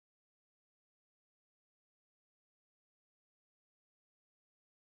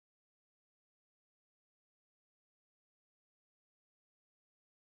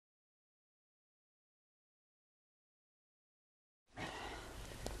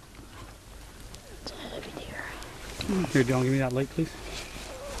Here, don't give me that light, please.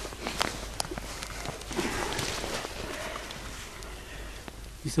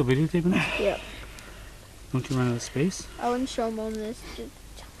 You still videotaping this? Yep. Don't you run out of space? I wouldn't show them on this. Just,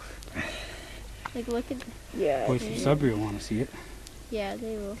 like, look at. Yeah. Boys from Sudbury will want to see it. Yeah,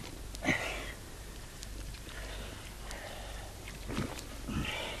 they will.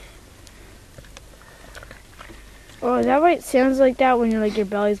 Oh, is that why it sounds like that when you're like your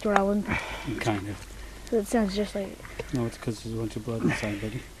belly's growling? Kind of. So it sounds just like. No, it's because there's a bunch of blood inside,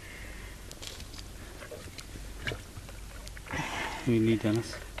 buddy. What do you need,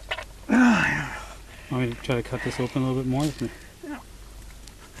 Dennis? Want me to try to cut this open a little bit more?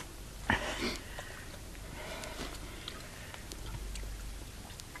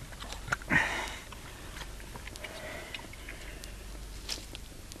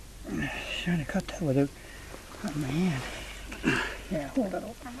 Trying to cut that without cutting my hand. Yeah, hold it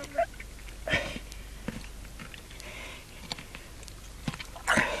open a little bit.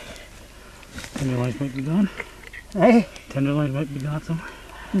 Tenderloins might be gone. Hey? Tenderloins might be gone somewhere.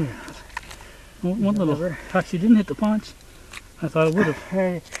 Yeah. One little touch. You didn't hit the punch. I thought it would have.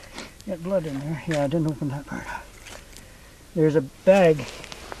 Hey, got blood in there. Yeah, I didn't open that part up. There's a bag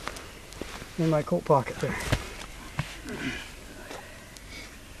in my coat pocket there.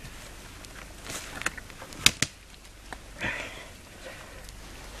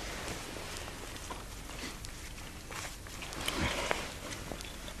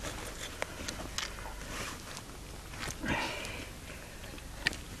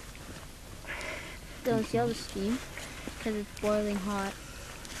 Don't see all the steam because it's boiling hot.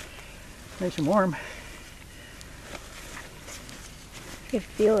 Nice and warm. You can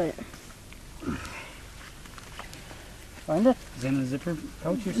feel it. Find it? Is that in a zipper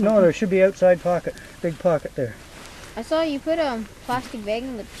pouch or something? No, there should be outside pocket. Big pocket there. I saw you put a plastic bag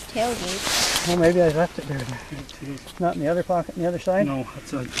in the tailgate. Well, maybe I left it there. Not in the other pocket on the other side? No,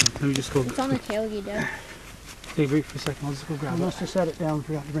 that's let me just go. It's on the tailgate, Dad. Take a break for a second. I'll just go grab I it. must have set it down and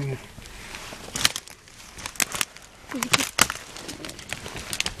forgot to bring it.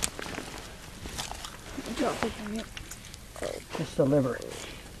 Drop it on it. Just the liver.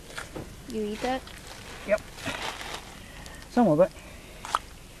 You eat that? Yep. Some of it.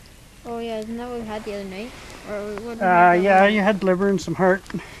 Oh yeah, isn't that what we had the other night? Or what did we Yeah, you had liver and some heart.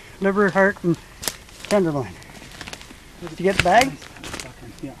 Liver, heart, and tenderloin. Did you get the bag?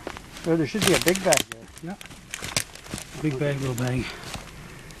 Yeah. Or there should be a big bag there. Yeah. Big bag, little bag.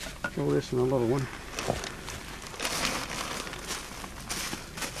 Throw this in a little one.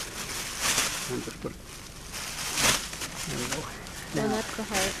 And just put it. There we go. No, that's the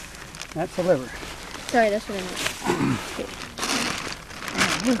heart. That's the liver. Sorry, that's what I meant.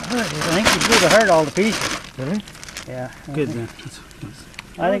 I think you blew the heart all to pieces. Really? Yeah. Good then.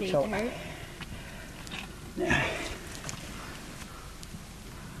 I think so. Yeah.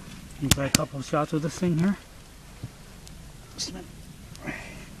 You try a couple of shots with this thing here.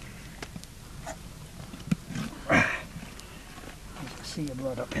 See your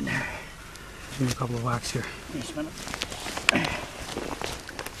blood up in there. Give me a couple of whacks here. Just a minute.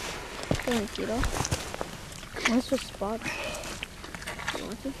 Thank you, though. What's the spot? You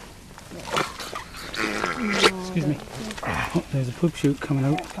want to? No, Excuse me. Oh, there's a poop chute coming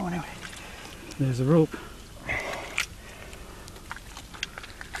out. Coming out. There's a rope.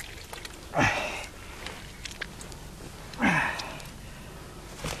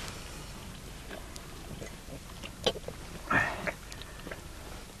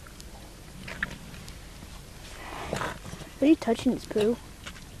 What are you touching his poo?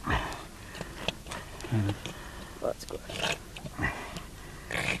 Kind of. Well, that's good.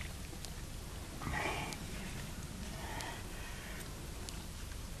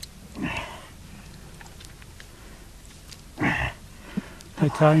 The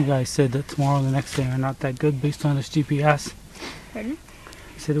Italian guy said that tomorrow and the next day are not that good based on his GPS. Pardon?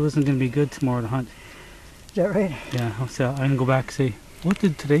 He said it wasn't going to be good tomorrow to hunt. Is that right? Yeah, so I'm going to go back and say, what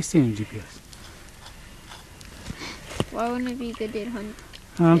did today say in GPS? Why wouldn't it be a good day to hunt?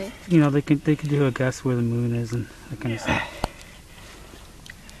 You know, they could do a guess where the moon is and that kind of stuff.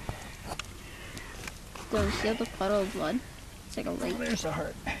 Don't see the puddle of blood? It's like a lake. There's the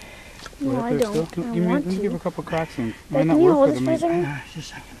heart. No, Right I there don't. still. I Let me want give to. a couple cracks in. Can Might not you work, hold but this it for a might. second?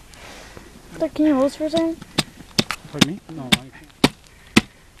 Just a second. Look, can you hold this for a second? Pardon me? No,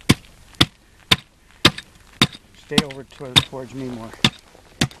 Stay over towards me more.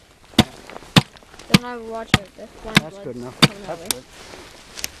 Don't I watch it. That's blind That's blood good enough. coming that That's way. good.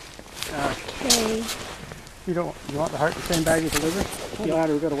 Okay. You want the heart in the same bag as the liver? Hold on,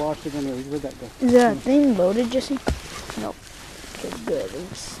 we've got to wash it anyway. Where'd that go? Is that thing loaded, Jesse? Nope. Okay, good.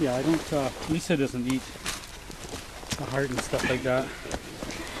 Yeah, I don't. Lisa doesn't eat the heart and stuff like that.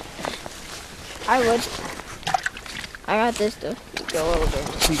 I would. I got this to go a little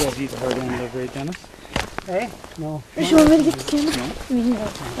bit. You guys eat the heart and liver, right, Dennis? Hey? No. You want me to get the camera? No? I mean, no.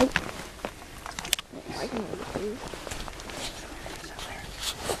 I can make it too.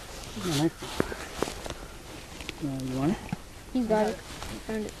 You want it? You got it. You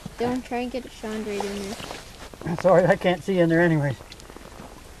found it. Don't try and get it shined right in there. That's alright, I can't see in there anyways.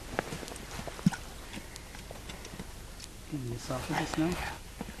 Can you soften this now?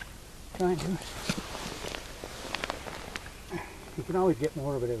 Trying to. You can always get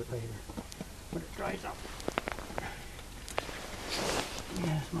more of it later when it dries up.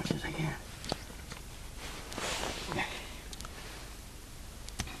 Yeah, as much as I can.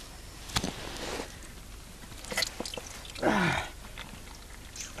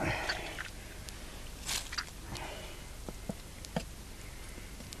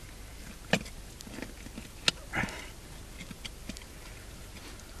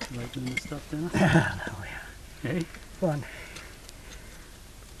 You like doing this stuff, Dennis? Oh yeah. Hey? Fun.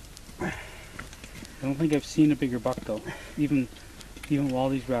 I don't think I've seen a bigger buck though. Even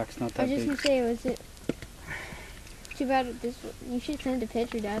Wally's rack's not I that was just big. gonna say, was it too bad this? You should send a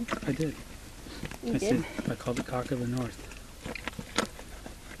picture, Dad. I did. You I did. I called it Cock of the North.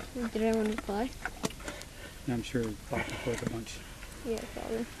 Did anyone reply? And I'm sure back and forth a bunch. Yeah,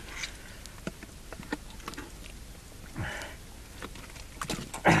 probably.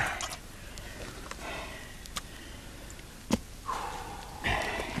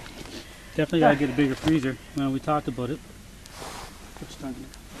 Definitely gotta get a bigger freezer. Well, we talked about it. Which time?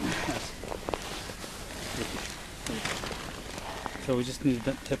 Yes. So we just need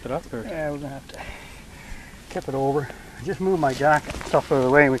to tip it up, or? Yeah, we're gonna have to tip it over. Just move my jacket and stuff out of the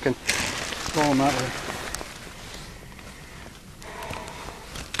way and we can roll them that way.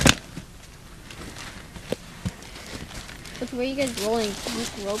 Look, where are you guys rolling?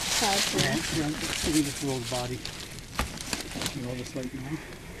 This rope tied to Yeah, it. yeah, you can just roll the body. You roll this light now.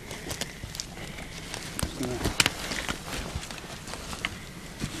 Just gonna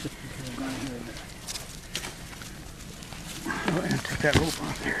shift the tail down here a bit. Oh, and take that rope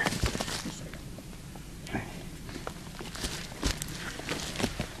off here.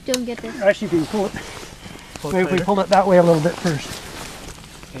 Don't get this. Actually, you can pull it. Pull it Maybe if we tighter. pull it that way a little bit first.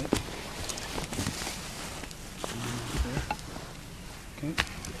 Okay. Okay.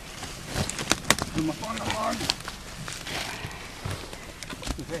 Put them up on the log.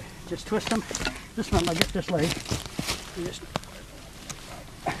 Okay, just twist them. This time I get this leg. You just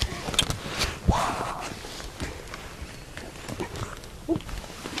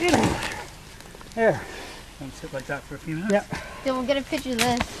get in there. And sit like that for a few minutes. Yeah. Then we'll get a picture of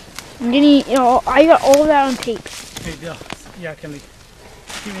this. I'm getting, I got all of that on tape. Hey, Bill. Yeah, can we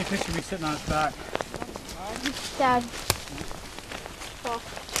give me a picture of me sitting on his back? Dad.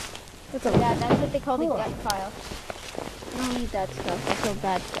 What's up? Dad, that's what they call the gut file. I don't need that stuff. That's all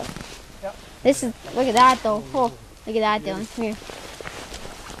bad stuff. Yep. This is, look at that though. Oh, look at that, Dylan. Come here.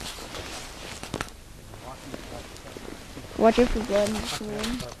 Watch out for blood.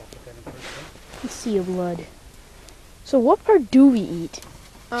 A sea of blood. So what part do we eat?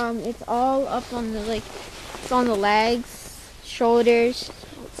 It's all up on the, like, it's on the legs, shoulders,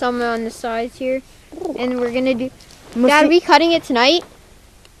 some on the sides here. And we're gonna do, Dad, are we cutting it tonight?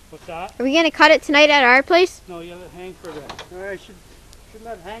 What's that? Are we gonna cut it tonight at our place? No, you let it hang for a bit. I should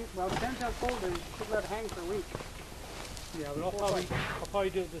let it hang. Well, it depends how cold it is. You should let it hang for a week. Yeah, but I'll probably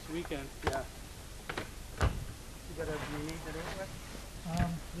do it this weekend. Yeah. You got everything you need to do it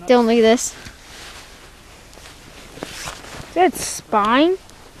with? Dylan, look at this. Is that spine?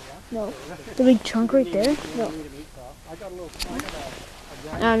 No. The big chunk right there? No. I got a little.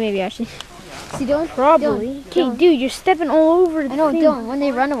 I got Maybe actually. See, Dylan? Probably. Dylan, Okay, Dylan. dude, you're stepping all over the I know, thing. Dylan, when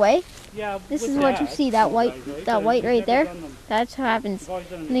they run away, Yeah, this with is what you that, see, that white, right? that But white we've right never there. done them. That's what happens. We've always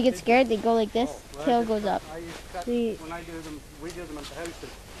done them When they in get the scared, they go like this, well, tail I goes up. I used to cut See, when I do them. We do them at the house.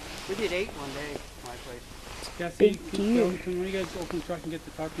 We did 8 one day. My place. Yeah, see, Big deal. can one of you guys open the truck and get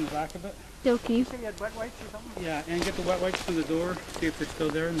the tarp in the back of it? Still, can You you? say you had wet wipes or something? Yeah, and get the wet wipes from the door. See if they're still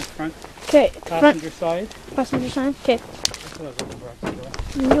there in the front okay, front passenger side. passenger side. Okay, That's what I was looking for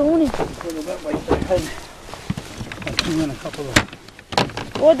actually. you own it. For the wet wipes, I had. I threw in a couple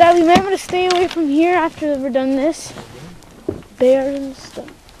of. Well, Dad, we might want to stay away from here after we're done this. Bears and stuff.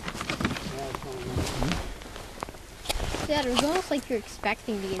 Dad, it was almost like you're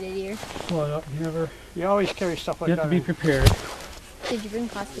expecting to get it here. Well, you never. You always carry stuff like You that. have to be prepared. Did you bring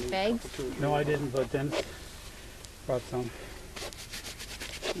plastic bags? No, I didn't, but Dennis brought some.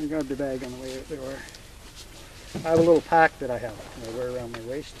 I grabbed the bag on the way out the door. I have a little pack that I wear around my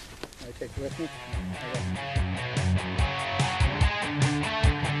waist. I take with me.